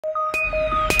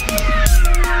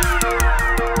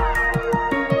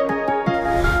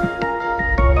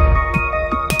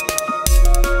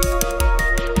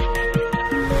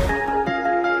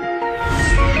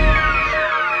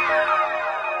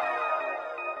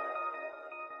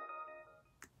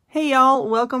Hey y'all,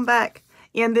 welcome back.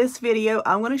 In this video,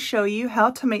 I'm going to show you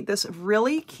how to make this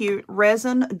really cute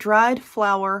resin dried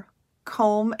flower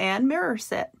comb and mirror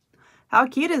set. How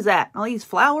cute is that? All these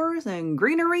flowers and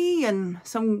greenery and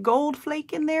some gold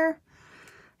flake in there.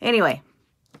 Anyway,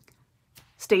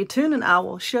 stay tuned and I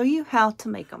will show you how to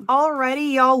make them.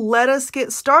 Alrighty y'all, let us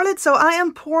get started. So I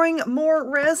am pouring more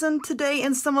resin today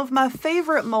in some of my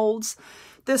favorite molds.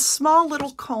 This small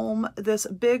little comb, this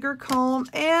bigger comb,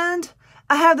 and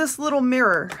I have this little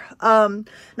mirror.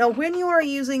 Now when you are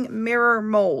using mirror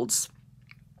molds,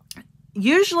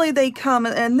 usually they come,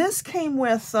 and this came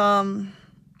with 2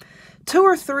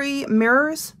 or 3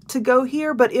 mirrors to go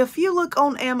here, but if you look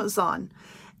on Amazon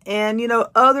and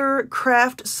other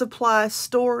craft supply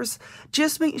stores,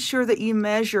 just make sure that you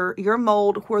measure your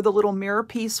mold where the little mirror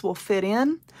piece will fit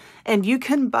in. And you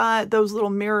can buy those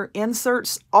little mirror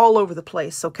inserts all over the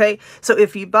place, okay? So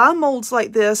if you buy molds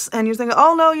like this and you're thinking,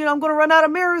 oh no, I'm going to run out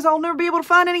of mirrors, I'll never be able to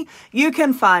find any, you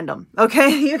can find them, okay?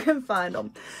 You can find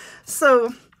them.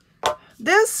 So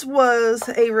this was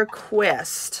a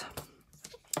request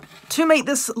to make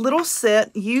this little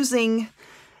set using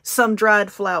some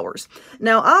dried flowers.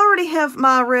 Now I already have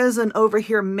my resin over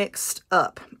here mixed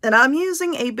up, and I'm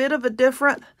using a bit of a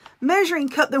different measuring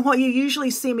cup than what you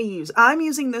usually see me use. I'm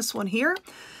using this one here.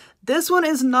 This one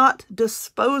is not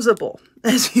disposable.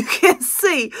 As you can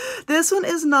see, this one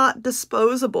is not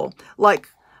disposable like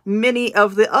many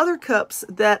of the other cups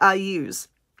that I use.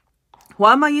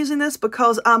 Why am I using this?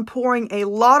 Because I'm pouring a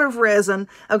lot of resin.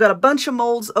 I've got a bunch of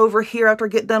molds over here after I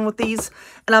get done with these,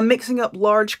 and I'm mixing up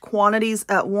large quantities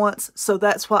at once, so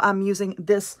that's why I'm using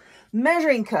this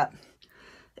measuring cup.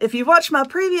 If you've watched my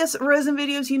previous resin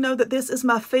videos, you know that this is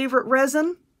my favorite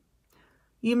resin.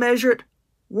 You measure it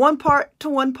 1 part to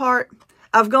 1 part.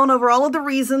 I've gone over all of the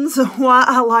reasons why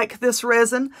I like this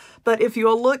resin, but if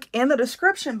you'll look in the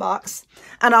description box,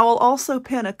 and I will also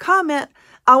pin a comment,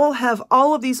 I will have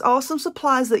all of these awesome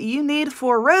supplies that you need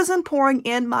for resin pouring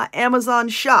in my Amazon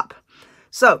shop.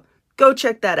 So go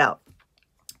check that out.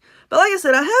 But like I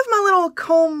said, I have my little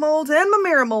comb mold and my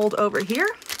mirror mold over here,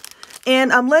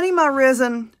 and I'm letting my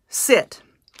resin sit.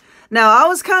 Now, I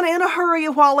was kind of in a hurry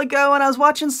a while ago, and I was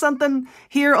watching something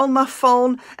here on my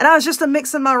phone, and I was just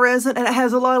mixing my resin, and it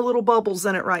has a lot of little bubbles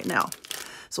in it right now.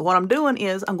 So what I'm doing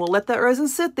is I'm going to let that resin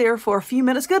sit there for a few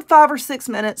minutes, good 5 or 6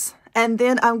 minutes, and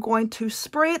then I'm going to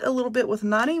spray it a little bit with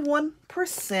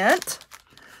 91%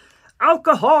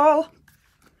 alcohol,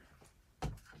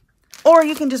 or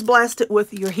you can just blast it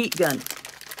with your heat gun,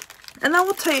 and that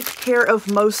will take care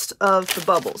of most of the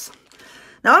bubbles.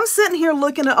 Now I'm sitting here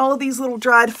looking at all of these little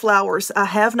dried flowers I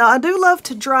have. Now I do love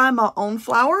to dry my own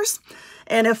flowers,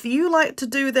 and if you like to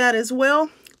do that as well,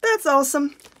 that's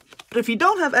awesome. But if you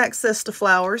don't have access to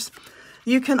flowers,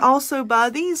 you can also buy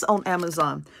these on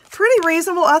Amazon. Pretty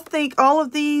reasonable. I think all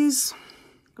of these,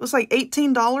 it was like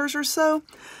 $18 or so.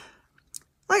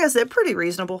 Like I said, pretty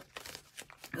reasonable.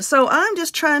 So I'm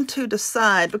just trying to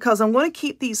decide, because I'm going to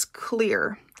keep these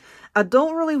clear. I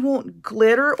don't really want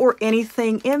glitter or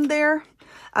anything in there.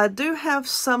 I do have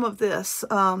some of this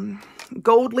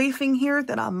gold leafing here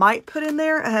that I might put in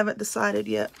there. I haven't decided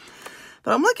yet.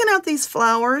 But I'm looking at these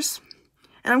flowers,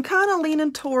 and I'm kind of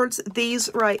leaning towards these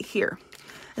right here.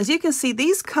 As you can see,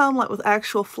 these come like with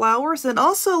actual flowers and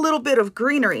also a little bit of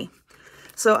greenery.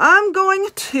 So I'm going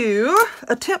to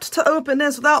attempt to open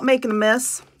this without making a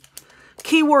mess.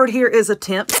 Keyword here is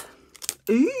attempt.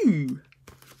 Ooh.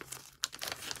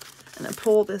 And then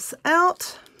pull this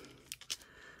out.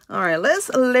 All right, let's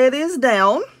lay this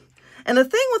down. And the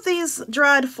thing with these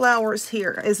dried flowers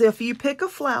here is if you pick a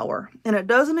flower and it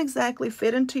doesn't exactly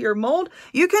fit into your mold,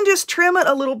 you can just trim it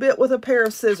a little bit with a pair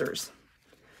of scissors.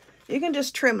 You can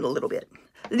just trim it a little bit.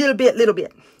 Little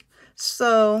bit.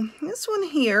 So this one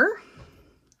here,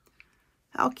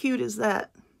 how cute is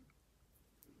that?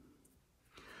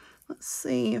 Let's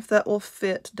see if that will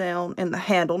fit down in the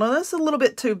handle. Now that's a little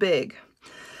bit too big.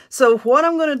 So what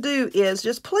I'm going to do is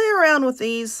just play around with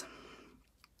these.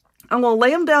 I'm going to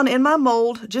lay them down in my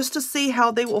mold just to see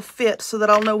how they will fit so that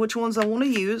I'll know which ones I want to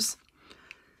use.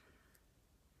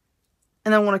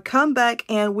 And I want to come back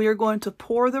and we're going to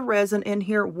pour the resin in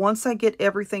here once I get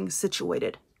everything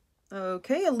situated.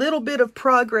 Okay, a little bit of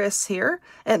progress here.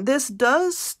 And this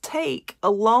does take a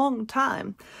long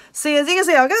time. See, as you can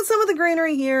see, I got some of the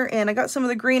greenery here and I got some of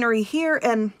the greenery here.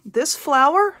 And this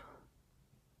flower,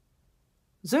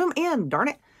 zoom in, darn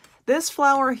it. This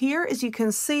flower here, as you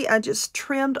can see, I just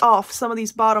trimmed off some of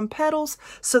these bottom petals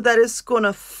so that it's going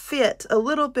to fit a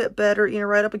little bit better,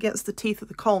 right up against the teeth of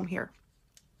the comb here.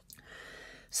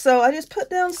 So I just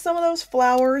put down some of those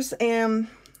flowers, and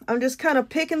I'm just kind of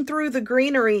picking through the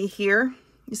greenery here.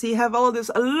 You see, you have all of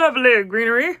this lovely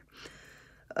greenery.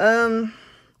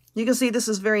 You can see this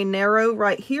is very narrow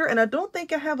right here, and I don't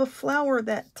think I have a flower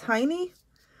that tiny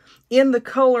in the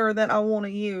color that I want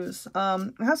to use. I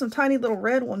have some tiny little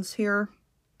red ones here.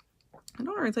 I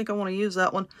don't really think I want to use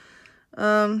that one.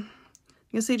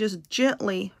 You can see, just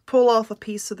gently pull off a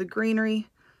piece of the greenery.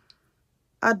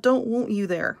 I don't want you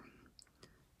there.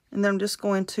 And then I'm just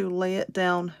going to lay it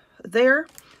down there.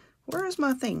 Where is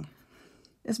my thing?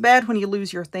 It's bad when you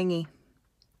lose your thingy.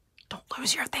 Don't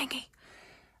lose your thingy.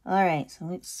 All right, so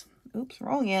it's, oops,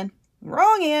 wrong end.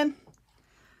 Wrong end.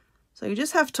 So you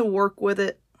just have to work with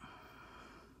it.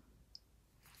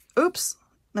 Oops.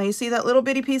 Now you see that little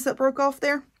bitty piece that broke off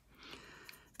there?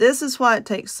 This is why it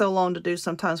takes so long to do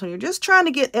sometimes, when you're just trying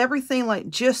to get everything like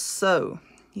just so,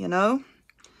 you know?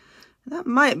 That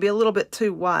might be a little bit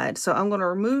too wide, so I'm going to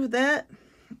remove that,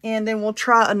 and then we'll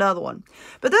try another one.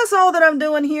 But that's all that I'm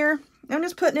doing here. I'm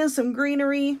just putting in some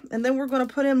greenery, and then we're going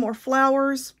to put in more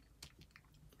flowers.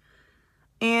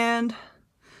 And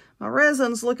my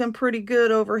resin's looking pretty good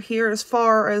over here as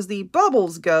far as the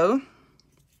bubbles go.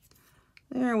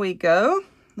 There we go.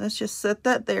 Let's just set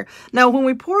that there. Now, when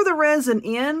we pour the resin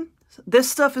in,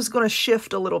 this stuff is going to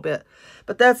shift a little bit,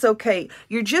 but that's okay.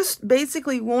 You're just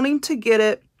basically wanting to get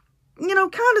it, you know,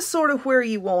 kind of sort of where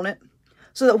you want it,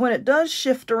 so that when it does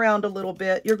shift around a little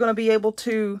bit, you're going to be able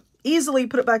to easily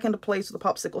put it back into place with a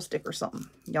popsicle stick or something,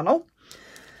 you know?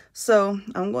 So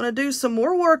I'm going to do some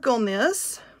more work on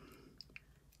this,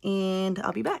 and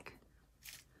I'll be back.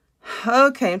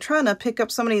 Okay, I'm trying to pick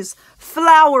up some of these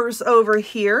flowers over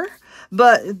here,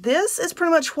 but this is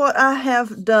pretty much what I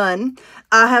have done.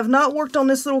 I have not worked on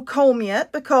this little comb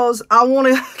yet because I want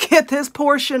to get this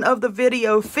portion of the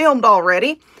video filmed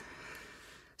already.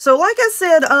 So like I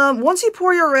said, once you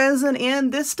pour your resin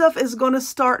in, this stuff is going to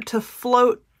start to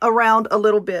float around a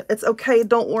little bit. It's okay,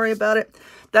 don't worry about it.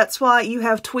 That's why you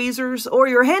have tweezers or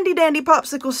your handy dandy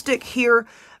popsicle stick here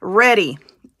ready,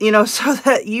 you know, so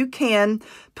that you can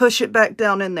push it back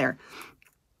down in there.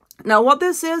 Now what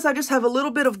this is, I just have a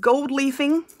little bit of gold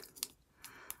leafing.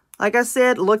 Like I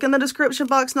said, look in the description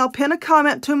box and I'll pin a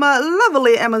comment to my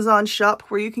lovely Amazon shop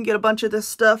where you can get a bunch of this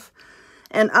stuff.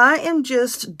 And I am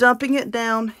just dumping it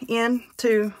down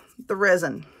into the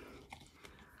resin.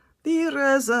 The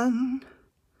resin.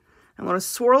 I'm going to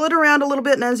swirl it around a little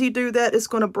bit, and as you do that, it's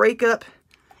going to break up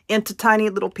into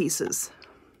tiny little pieces.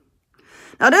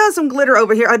 Now, I have some glitter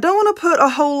over here. I don't want to put a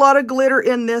whole lot of glitter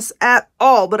in this at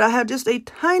all, but I have just a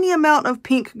tiny amount of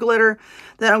pink glitter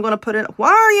that I'm going to put in.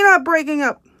 Why are you not breaking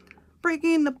up?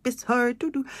 Breaking up is hard to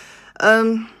do.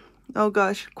 Oh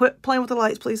gosh, quit playing with the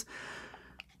lights, please.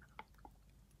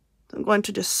 I'm going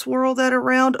to just swirl that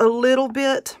around a little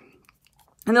bit.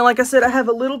 And then, like I said, I have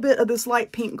a little bit of this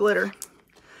light pink glitter.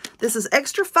 This is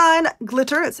extra fine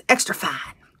glitter. It's extra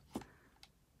fine.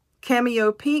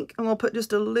 Cameo pink. I'm going to put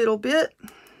just a little bit.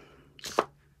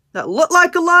 That looked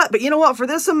like a lot, but you know what? For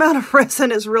this amount of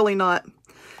resin, it's really not.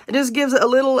 It just gives it a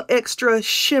little extra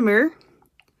shimmer.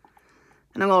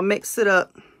 And I'm going to mix it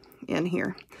up in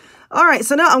here. All right,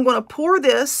 so now I'm going to pour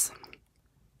this.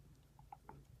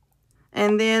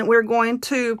 And then we're going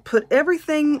to put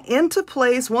everything into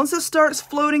place once it starts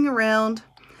floating around.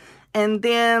 And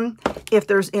then if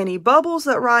there's any bubbles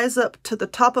that rise up to the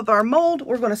top of our mold,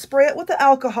 we're going to spray it with the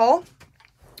alcohol.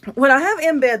 When I have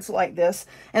embeds like this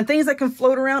and things that can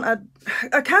float around,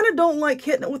 I kind of don't like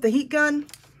hitting it with the heat gun,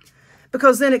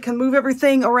 because then it can move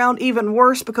everything around even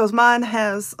worse, because mine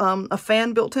has a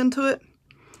fan built into it.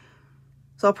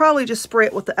 So I'll probably just spray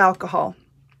it with the alcohol.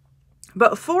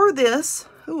 But for this,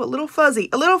 ooh, a little fuzzy.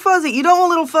 A little fuzzy. You don't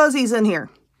want little fuzzies in here.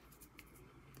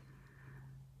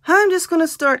 I'm just going to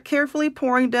start carefully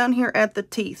pouring down here at the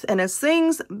teeth. And as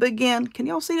things begin, can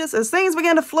y'all see this? As things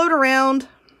begin to float around,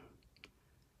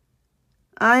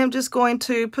 I am just going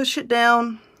to push it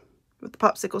down with the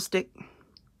popsicle stick.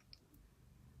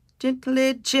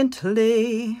 Gently,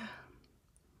 gently.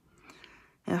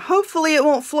 And hopefully it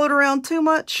won't float around too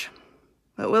much,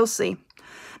 but we'll see.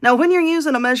 Now, when you're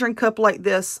using a measuring cup like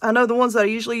this, I know the ones that I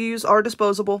usually use are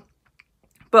disposable,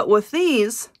 but with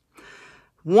these,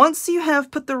 once you have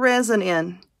put the resin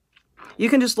in, you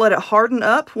can just let it harden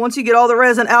up. Once you get all the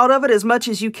resin out of it as much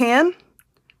as you can,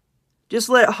 just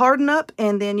let it harden up,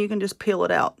 and then you can just peel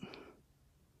it out.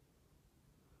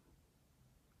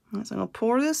 So I'm going to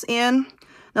pour this in.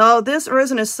 Now, this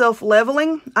resin is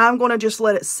self-leveling. I'm going to just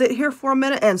let it sit here for a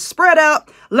minute and spread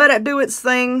out, let it do its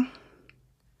thing.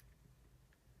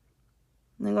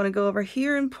 And I'm going to go over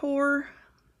here and pour.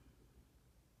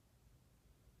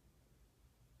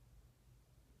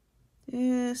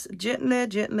 Yes, gently,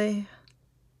 gently.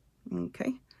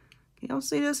 Okay. Can y'all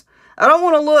see this? I don't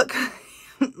want to look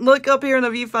look up here in the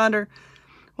viewfinder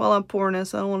while I'm pouring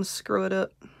this. I don't want to screw it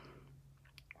up.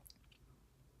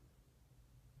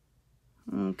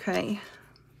 Okay.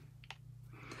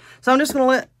 So I'm just going to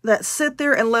let that sit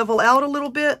there and level out a little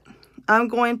bit. I'm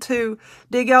going to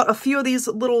dig out a few of these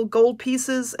little gold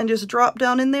pieces and just drop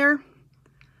down in there.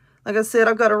 Like I said,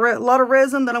 I've got a lot of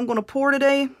resin that I'm going to pour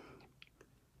today.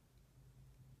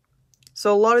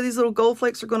 So a lot of these little gold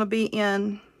flakes are going to be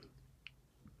in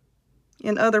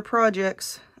other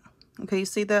projects. Okay, you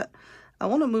see that? I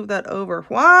want to move that over.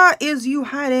 Why is you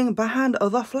hiding behind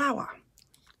the flower?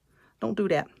 Don't do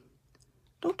that.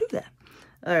 Don't do that.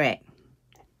 All right.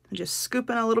 I'm just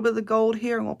scooping a little bit of the gold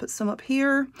here. I'm going to put some up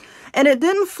here. And it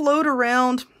didn't float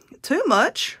around too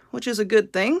much, which is a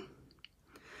good thing.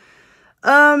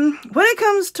 When it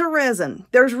comes to resin,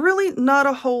 there's really not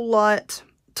a whole lot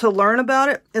to learn about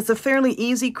it. It's a fairly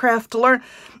easy craft to learn.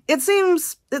 It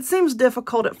seems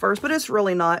difficult at first, but it's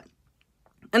really not.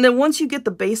 And then once you get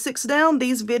the basics down,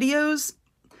 these videos,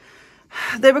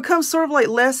 they become sort of like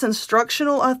less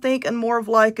instructional, I think, and more of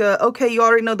like, okay, you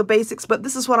already know the basics, but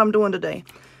this is what I'm doing today.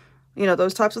 You know,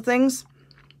 those types of things.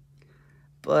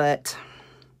 But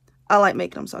I like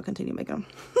making them, so I'll continue making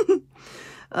them.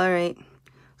 All right.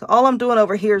 So all I'm doing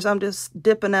over here is I'm just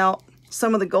dipping out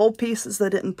some of the gold pieces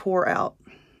that didn't pour out.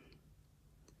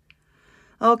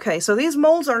 Okay, so these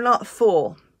molds are not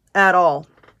full at all.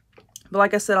 But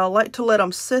like I said, I like to let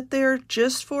them sit there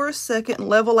just for a second and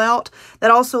level out.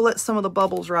 That also lets some of the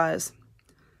bubbles rise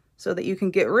so that you can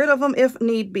get rid of them if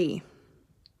need be.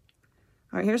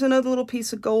 All right, here's another little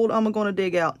piece of gold I'm going to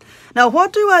dig out. Now,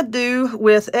 what do I do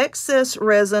with excess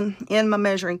resin in my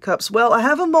measuring cups? Well, I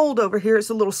have a mold over here. It's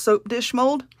a little soap dish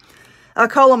mold. I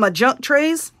call them my junk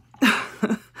trays.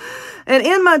 And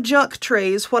in my junk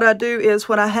trays, what I do is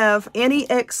when I have any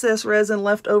excess resin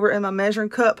left over in my measuring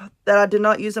cup that I did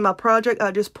not use in my project, I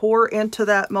just pour into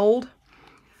that mold.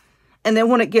 And then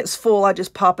when it gets full, I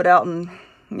just pop it out and,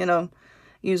 you know,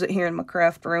 use it here in my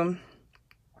craft room.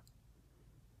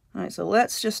 All right, so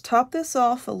let's just top this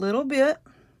off a little bit.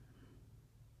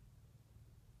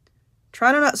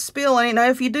 Try to not spill any. Now,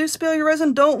 if you do spill your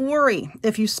resin, don't worry.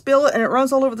 If you spill it and it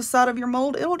runs all over the side of your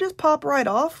mold, it'll just pop right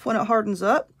off when it hardens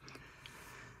up.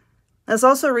 That's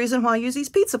also a reason why I use these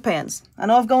pizza pans. I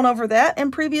know I've gone over that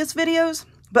in previous videos,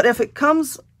 but if it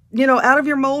comes, you know, out of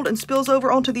your mold and spills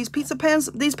over onto these pizza pans,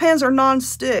 these pans are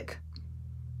non-stick.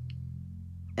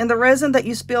 And the resin that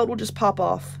you spilled will just pop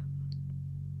off.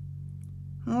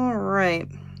 All right.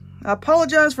 I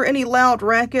apologize for any loud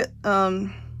racket.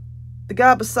 The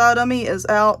guy beside me is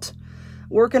out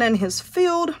working in his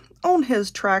field on his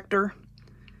tractor.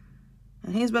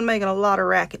 And he's been making a lot of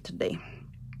racket today.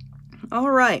 All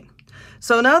right.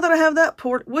 So now that I have that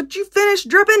poured, would you finish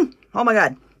dripping? Oh my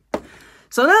God.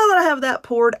 So now that I have that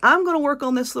poured, I'm going to work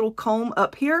on this little comb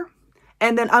up here.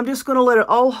 And then I'm just going to let it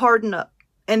all harden up.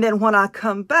 And then when I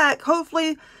come back,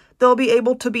 hopefully they'll be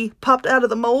able to be popped out of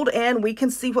the mold and we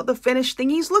can see what the finished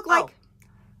thingies look like.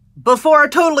 Before I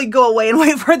totally go away and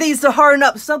wait for these to harden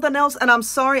up, something else, and I'm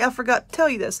sorry I forgot to tell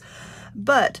you this,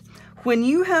 but when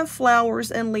you have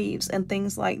flowers and leaves and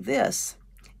things like this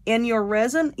in your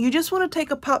resin, you just want to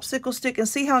take a popsicle stick and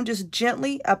see how I'm just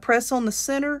gently, I press on the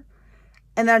center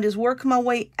and then I just work my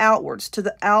way outwards to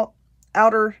the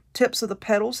outer tips of the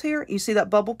petals here. You see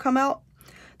that bubble come out?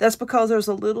 That's because there's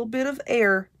a little bit of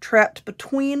air trapped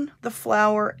between the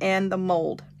flower and the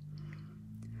mold.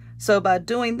 So by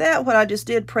doing that, what I just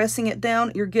did, pressing it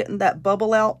down, you're getting that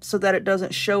bubble out so that it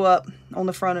doesn't show up on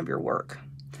the front of your work.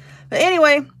 But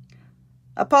anyway,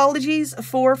 apologies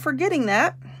for forgetting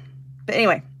that. But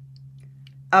anyway,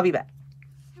 I'll be back.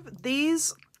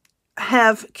 These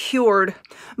have cured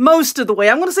most of the way.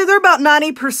 I'm going to say they're about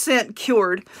 90%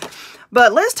 cured.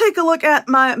 But let's take a look at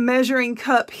my measuring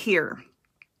cup here.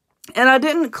 And I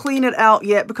didn't clean it out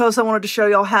yet because I wanted to show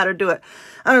y'all how to do it.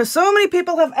 I know so many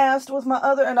people have asked with my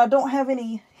other, and I don't have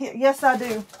any here. Yes, I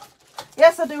do.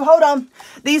 Yes, I do. Hold on.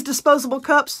 These disposable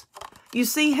cups, you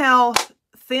see how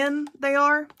thin they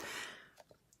are?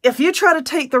 If you try to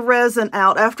take the resin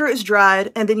out after it's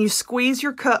dried and then you squeeze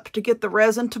your cup to get the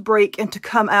resin to break and to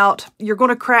come out, you're going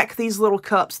to crack these little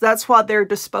cups. That's why they're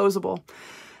disposable.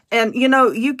 And, you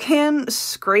know, you can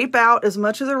scrape out as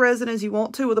much of the resin as you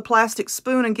want to with a plastic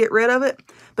spoon and get rid of it.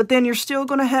 But then you're still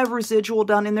going to have residual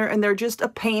down in there, and they're just a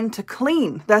pain to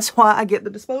clean. That's why I get the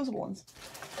disposable ones.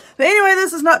 But anyway,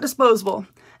 this is not disposable.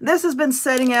 This has been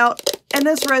setting out, and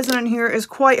this resin in here is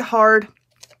quite hard.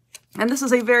 And this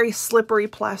is a very slippery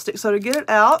plastic. So to get it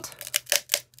out,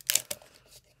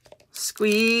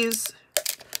 squeeze.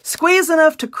 Squeeze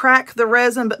enough to crack the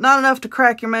resin, but not enough to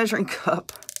crack your measuring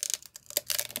cup.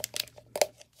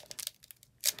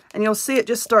 And you'll see it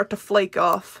just start to flake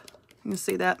off. You can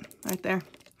see that right there.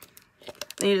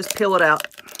 Then you just peel it out.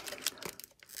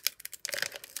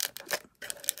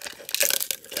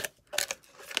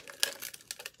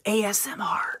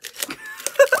 ASMR.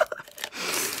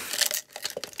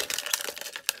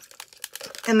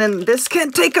 And then this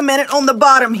can take a minute on the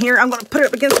bottom here. I'm going to put it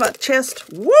up against my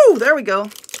chest. Woo! There we go.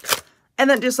 And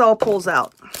then it just all pulls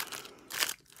out.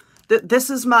 This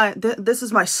is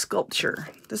my sculpture.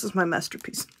 This is my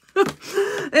masterpiece.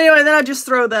 Anyway, then I just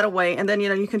throw that away. And then, you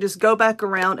know, you can just go back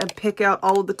around and pick out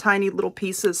all of the tiny little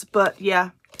pieces. But yeah,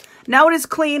 now it is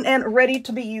clean and ready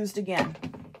to be used again.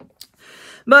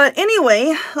 But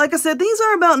anyway, like I said, these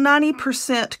are about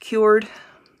 90% cured.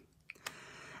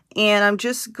 And I'm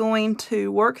just going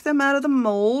to work them out of the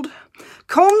mold.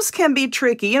 Combs can be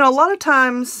tricky. You know, a lot of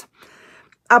times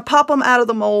I pop them out of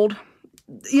the mold,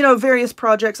 you know, various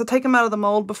projects. I take them out of the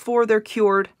mold before they're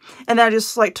cured. And I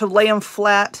just like to lay them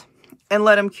flat and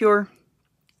let them cure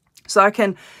so I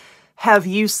can have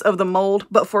use of the mold.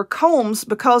 But for combs,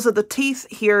 because of the teeth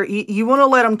here, you want to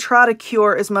let them try to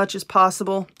cure as much as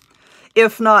possible,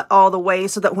 if not all the way,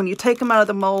 so that when you take them out of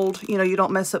the mold, you know, you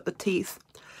don't mess up the teeth.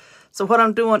 So what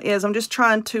I'm doing is I'm just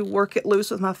trying to work it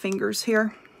loose with my fingers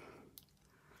here.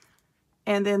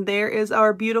 And then there is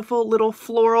our beautiful little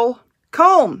floral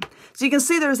comb. So you can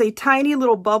see there's a tiny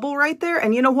little bubble right there.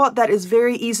 And you know what? That is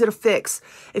very easy to fix.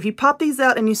 If you pop these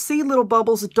out and you see little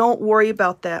bubbles, don't worry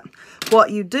about that.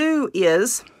 What you do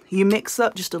is you mix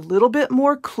up just a little bit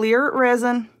more clear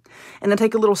resin and then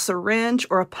take a little syringe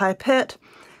or a pipette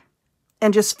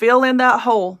and just fill in that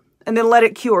hole and then let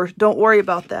it cure. Don't worry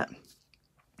about that.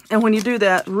 And when you do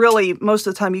that, really, most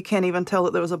of the time, you can't even tell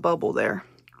that there was a bubble there.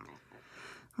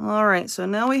 All right, so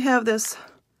now we have this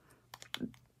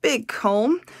big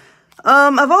comb.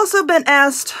 I've also been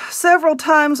asked several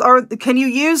times, can you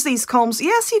use these combs?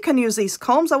 Yes, you can use these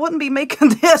combs. I wouldn't be making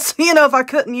this, you know, if I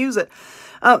couldn't use it.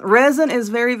 Resin is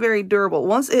very, very durable.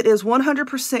 Once it is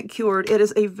 100% cured, it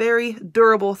is a very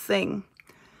durable thing.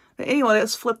 But anyway,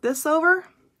 let's flip this over.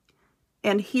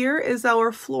 And here is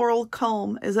our floral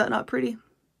comb. Is that not pretty?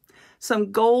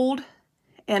 Some gold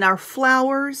and our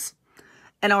flowers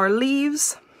and our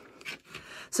leaves.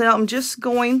 So now I'm just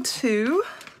going to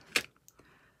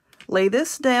lay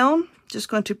this down. Just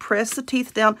going to press the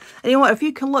teeth down. And you know what? If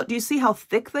you can look, do you see how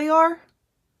thick they are?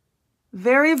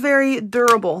 Very, very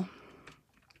durable.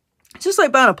 It's just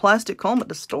like buying a plastic comb at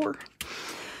the store.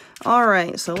 All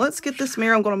right, so let's get this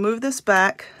mirror. I'm going to move this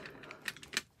back.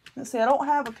 Let's see, I don't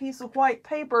have a piece of white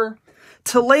paper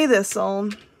to lay this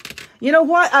on. You know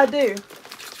what I do?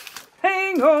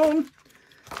 Hang on.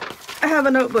 I have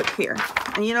a notebook here.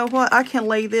 And you know what? I can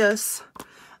lay this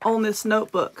on this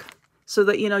notebook so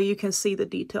that, you know, you can see the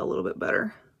detail a little bit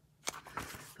better.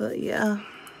 But yeah,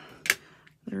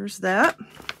 there's that.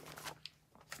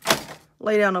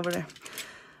 Lay down over there.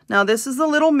 Now this is the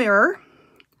little mirror.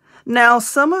 Now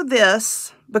some of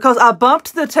this, because I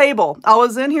bumped the table. I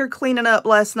was in here cleaning up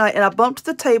last night and I bumped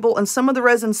the table and some of the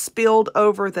resin spilled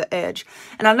over the edge.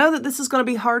 And I know that this is going to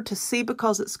be hard to see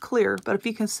because it's clear, but if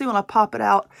you can see when I pop it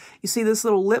out, you see this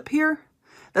little lip here?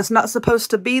 That's not supposed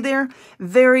to be there.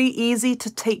 Very easy to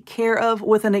take care of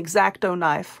with an X-Acto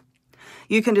knife.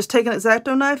 You can just take an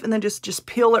X-Acto knife and then just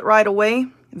peel it right away.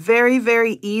 Very,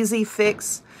 very easy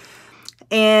fix.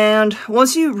 And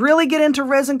once you really get into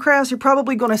resin crafts, you're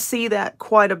probably going to see that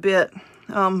quite a bit.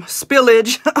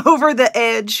 Spillage over the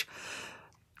edge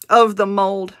of the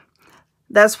mold.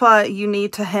 That's why you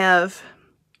need to have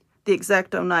the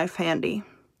X-Acto knife handy.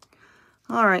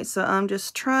 All right, so I'm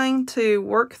just trying to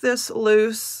work this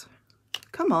loose.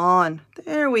 Come on,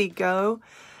 there we go.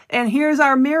 And here's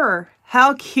our mirror.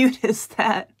 How cute is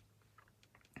that?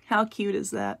 How cute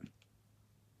is that?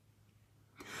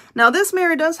 Now this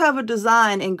mirror does have a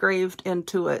design engraved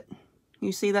into it.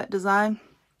 You see that design?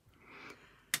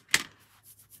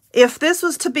 If this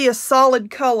was to be a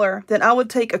solid color, then I would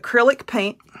take acrylic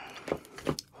paint,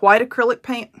 white acrylic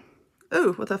paint,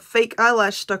 ooh, with a fake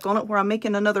eyelash stuck on it where I'm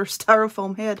making another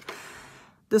styrofoam head.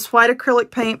 This white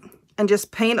acrylic paint and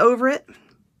just paint over it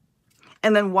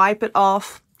and then wipe it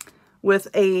off with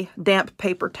a damp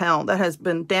paper towel that has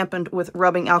been dampened with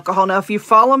rubbing alcohol. Now, if you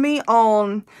follow me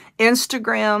on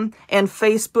Instagram and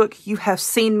Facebook, you have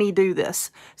seen me do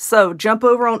this. So jump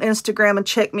over on Instagram and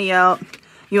check me out.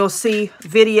 You'll see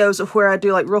videos of where I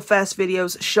do like real fast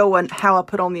videos showing how I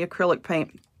put on the acrylic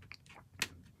paint.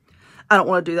 I don't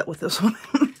want to do that with this one,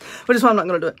 which is why I'm not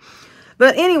going to do it.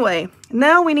 But anyway,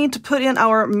 now we need to put in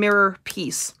our mirror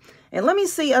piece. And let me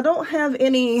see, I don't have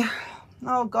any,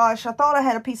 oh gosh, I thought I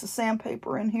had a piece of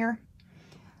sandpaper in here.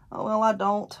 Oh, well, I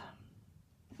don't.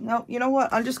 No, you know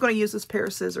what? I'm just going to use this pair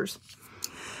of scissors.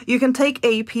 You can take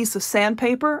a piece of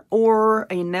sandpaper or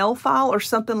a nail file or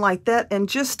something like that and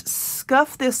just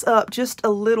scuff this up just a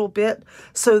little bit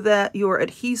so that your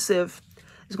adhesive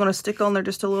is going to stick on there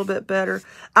just a little bit better.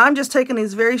 I'm just taking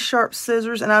these very sharp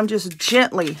scissors and I'm just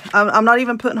gently, I'm not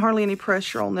even putting hardly any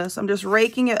pressure on this. I'm just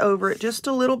raking it over it just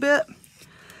a little bit,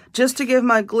 just to give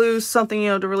my glue something, you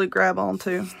know, to really grab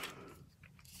onto.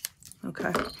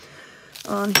 Okay.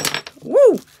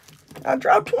 Woo! I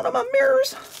dropped one of my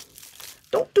mirrors.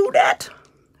 Don't do that.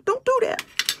 Don't do that.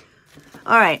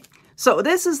 All right. So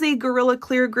this is the Gorilla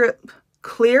Clear Grip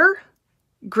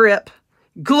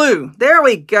glue. There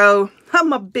we go.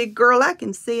 I'm a big girl. I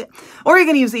can see it. Or you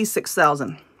can use these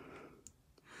 6000.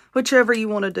 Whichever you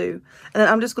want to do. And then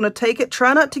I'm just going to take it.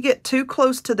 Try not to get too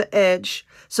close to the edge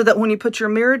so that when you put your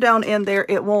mirror down in there,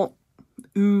 it won't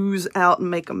ooze out and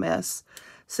make a mess.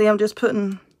 See, I'm just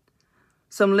putting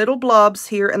some little blobs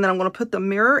here, and then I'm going to put the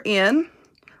mirror in,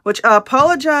 which I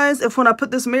apologize if when I put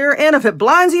this mirror in, if it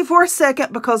blinds you for a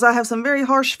second, because I have some very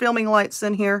harsh filming lights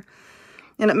in here,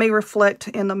 and it may reflect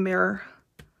in the mirror.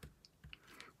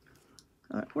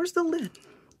 All right, where's the lid?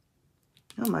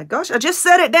 Oh my gosh, I just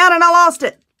set it down and I lost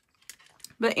it.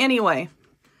 But anyway,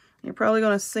 you're probably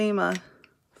going to see my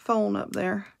phone up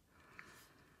there.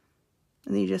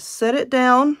 And you just set it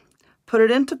down, put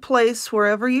it into place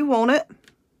wherever you want it.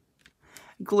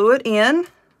 Glue it in,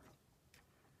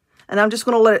 and I'm just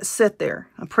going to let it sit there.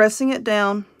 I'm pressing it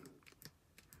down,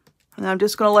 and I'm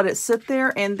just going to let it sit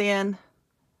there, and then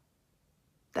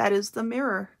that is the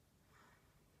mirror.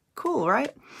 Cool, right?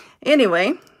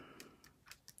 Anyway,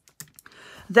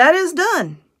 that is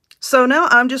done. So now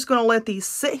I'm just going to let these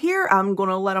sit here. I'm going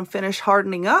to let them finish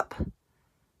hardening up.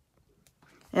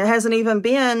 It hasn't even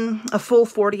been a full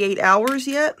 48 hours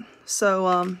yet, so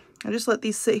I just let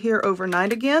these sit here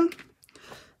overnight again.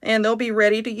 And they'll be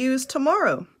ready to use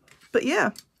tomorrow. But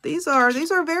yeah, these are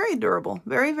very durable.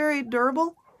 Very, very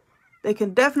durable. They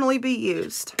can definitely be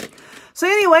used. So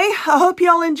anyway, I hope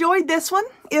y'all enjoyed this one.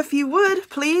 If you would,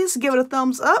 please give it a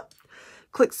thumbs up.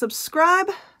 Click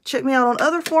subscribe. Check me out on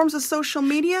other forms of social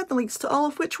media, the links to all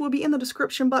of which will be in the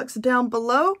description box down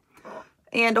below.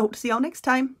 And I hope to see y'all next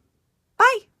time.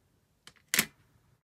 Bye!